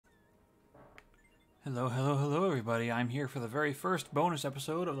Hello, hello, hello, everybody. I'm here for the very first bonus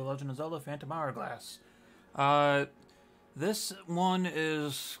episode of The Legend of Zelda Phantom Hourglass. This one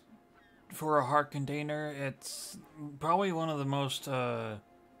is for a heart container. It's probably one of the most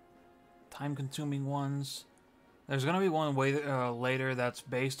time-consuming ones. There's gonna be one later that's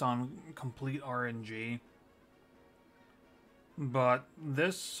based on complete RNG. But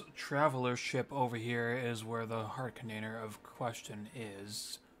this traveler ship over here is where the heart container of question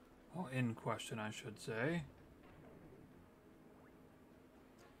is. Well, in question, I should say.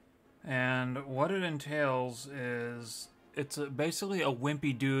 And what it entails is it's basically a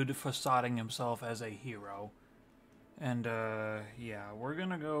wimpy dude facading himself as a hero. And, yeah, we're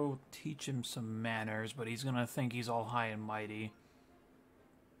gonna go teach him some manners, but he's gonna think he's all high and mighty.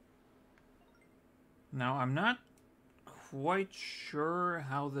 Now, I'm not quite sure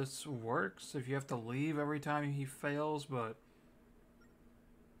how this works, if you have to leave every time he fails, but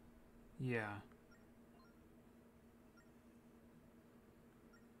yeah.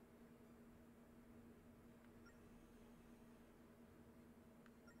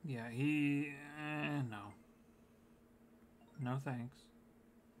 Yeah, no. No thanks.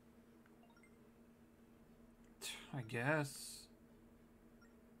 I guess.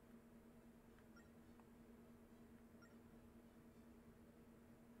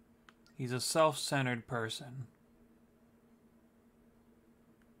 He's a self-centered person.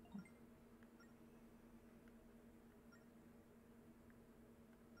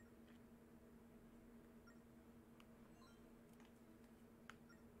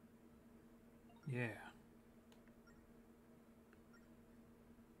 Yeah.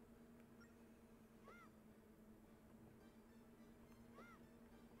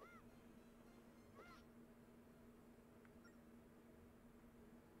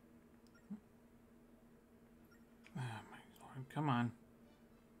 Oh my lord, come on.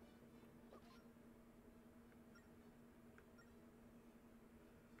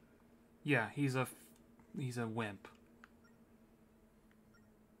 Yeah, he's a wimp.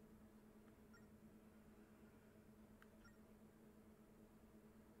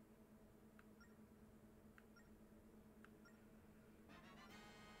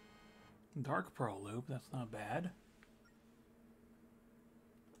 Dark Pearl Loop, that's not bad.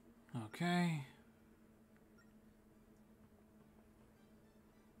 Okay.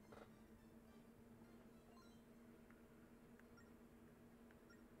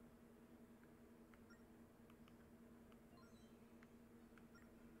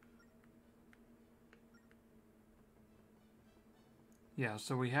 Yeah,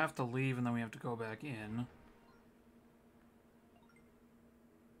 so we have to leave and then we have to go back in.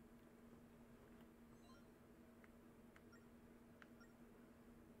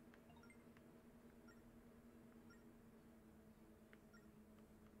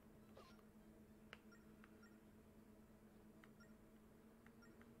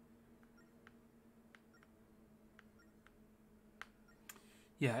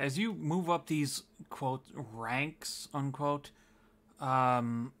 Yeah, as you move up these, quote, ranks, unquote,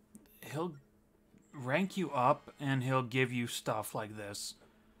 he'll rank you up and he'll give you stuff like this.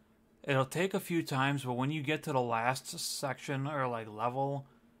 It'll take a few times, but when you get to the last section or like level,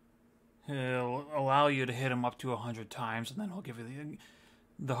 he'll allow you to hit him up to 100 times, and then he'll give you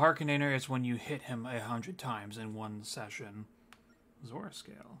the heart container is when you hit him 100 times in one session. Zora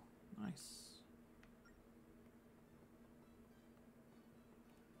scale, nice.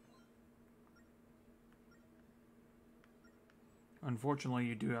 Unfortunately,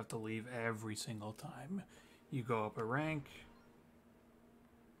 you do have to leave every single time you go up a rank.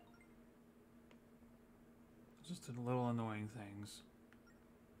 Just a little annoying things.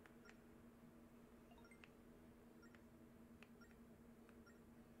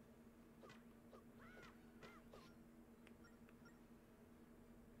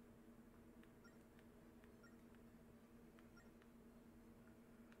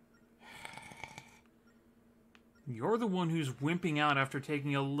 You're the one who's wimping out after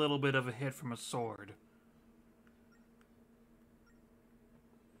taking a little bit of a hit from a sword.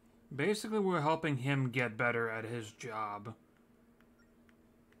 Basically, we're helping him get better at his job.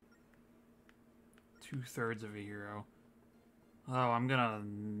 2/3 of a hero. Oh, I'm gonna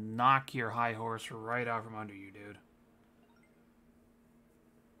knock your high horse right out from under you, dude.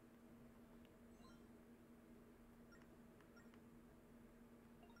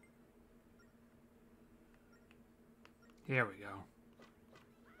 Here we go.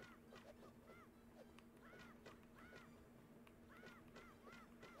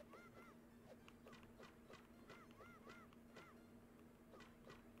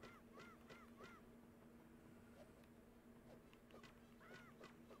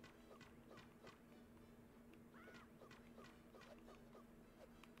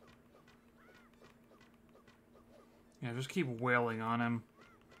 Yeah, just keep wailing on him.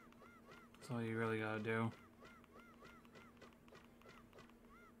 That's all you really gotta do.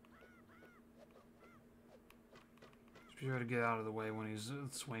 Just be sure to get out of the way when he's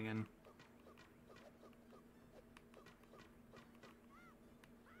swinging.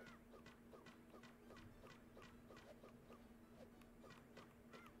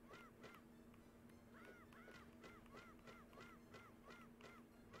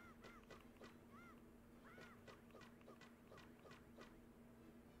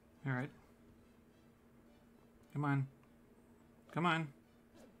 Alright. Come on. Come on.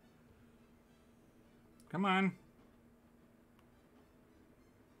 Come on.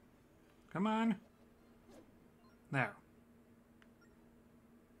 Come on. There.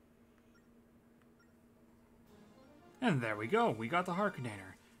 And there we go. We got the heart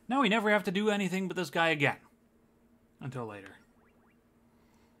container. Now we never have to do anything but this guy again. Until later.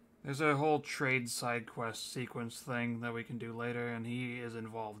 There's a whole trade side quest sequence thing that we can do later, and he is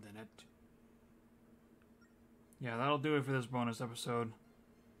involved in it. Yeah, that'll do it for this bonus episode.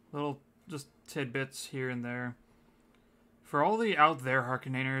 Little just tidbits here and there. For all the out there heart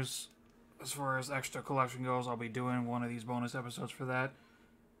containers, as far as extra collection goes, I'll be doing one of these bonus episodes for that.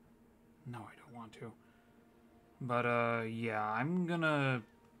 No, I don't want to. But, yeah, I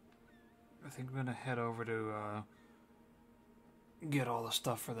think I'm gonna head over to, get all the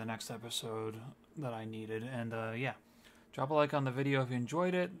stuff for the next episode that I needed. And, yeah. Drop a like on the video if you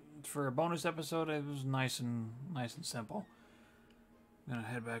enjoyed it. For a bonus episode, it was nice and simple. I'm gonna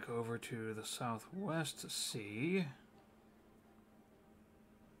head back over to the Southwest Sea.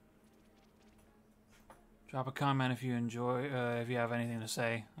 Drop a comment if you enjoy, if you have anything to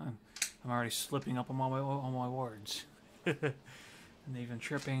say. I'm already slipping up on my words. And even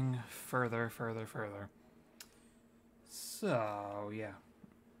tripping further. So, yeah.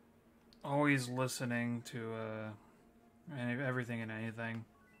 Always listening to everything and anything.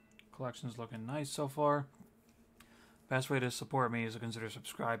 Collection's looking nice so far. Best way to support me is to consider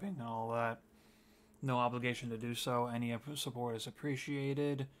subscribing and all that. No obligation to do so. Any support is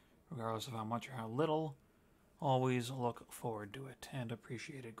appreciated, regardless of how much or how little. Always look forward to it and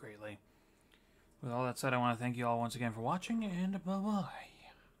appreciate it greatly. With all that said, I want to thank you all once again for watching, and bye-bye.